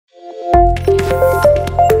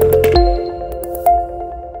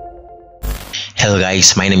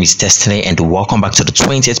guys, my name is Destiny and welcome back to the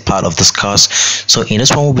 20th part of this course. So in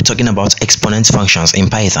this one we'll be talking about exponent functions in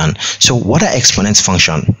Python. So what are exponent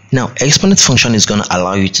function? Now exponent function is going to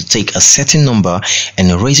allow you to take a certain number and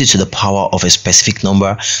raise it to the power of a specific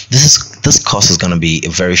number. This course is going to be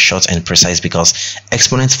very short and precise because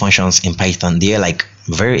exponent functions in Python, they are like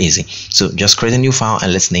very easy. So just create a new file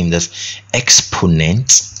and let's name this exponent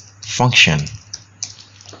function.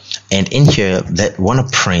 And in here,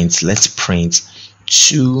 let's print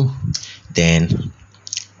 2, then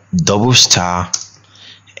double star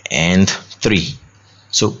and 3.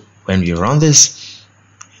 So when we run this,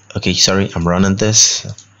 okay, sorry, I'm running this.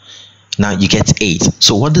 Now you get 8.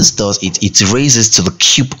 So what this does, it raises to the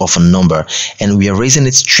cube of a number, and we are raising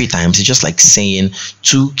it 3 times. It's just like saying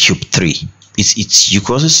 2 cube 3. It's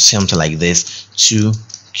equals to something like this, 2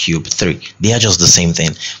 cube 3. They are just the same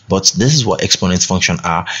thing, but this is what exponent function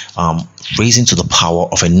are, raising to the power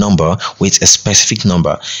of a number with a specific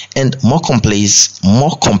number. And more complex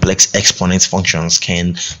exponent functions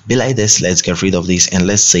can be like this. Let's get rid of this and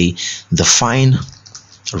let's say define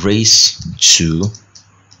raise to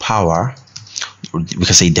power. We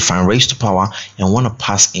can say define raise to power and want to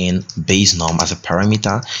pass in base num as a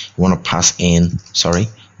parameter. You want to pass in,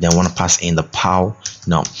 then want to pass in the power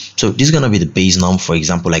num. So this is going to be the base num, for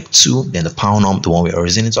example, like 2, then the power num, the one we're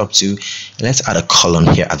raising it up to. And let's add a column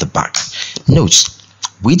here at the back. Note,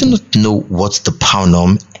 we do not know what the power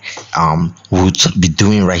num would be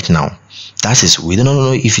doing right now. That is, we do not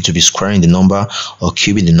know if it will be squaring the number or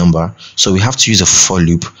cubing the number. So we have to use a for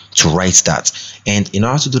loop to write that. And in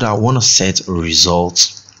order to do that, I want to set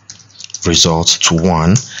result to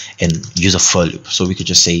 1 and use a for loop. So we could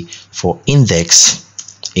just say for index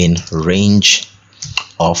in range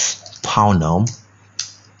of power num,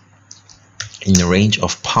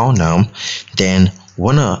 then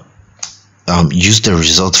wanna use the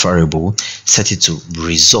result variable, set it to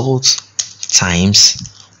result times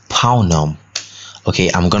power num. Okay,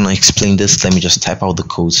 I'm gonna explain this. Let me just type out the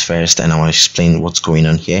codes first and I want to explain what's going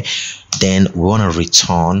on here. Then we want to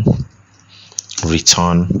return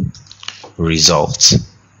result.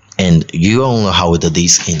 And you all know how we did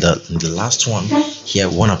this in the last one. Here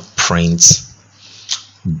we want to print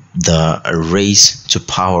the raise to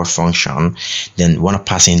power function, then want to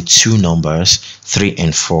pass in 2 numbers, 3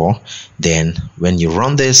 and 4. Then when you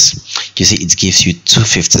run this, you see it gives you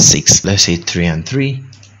 256. Let's say 3 and 3.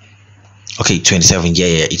 Okay, 27.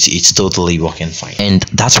 Yeah, it's totally working fine. And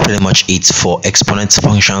that's pretty much it for exponent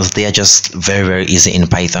functions. They are just very easy in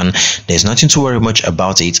Python. There's nothing to worry much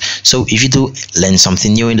about it. So if you do learn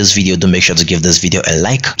something new in this video, do make sure to give this video a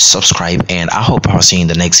like, subscribe, and I hope I'll see you in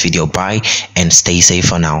the next video. Bye and stay safe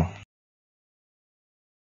for now.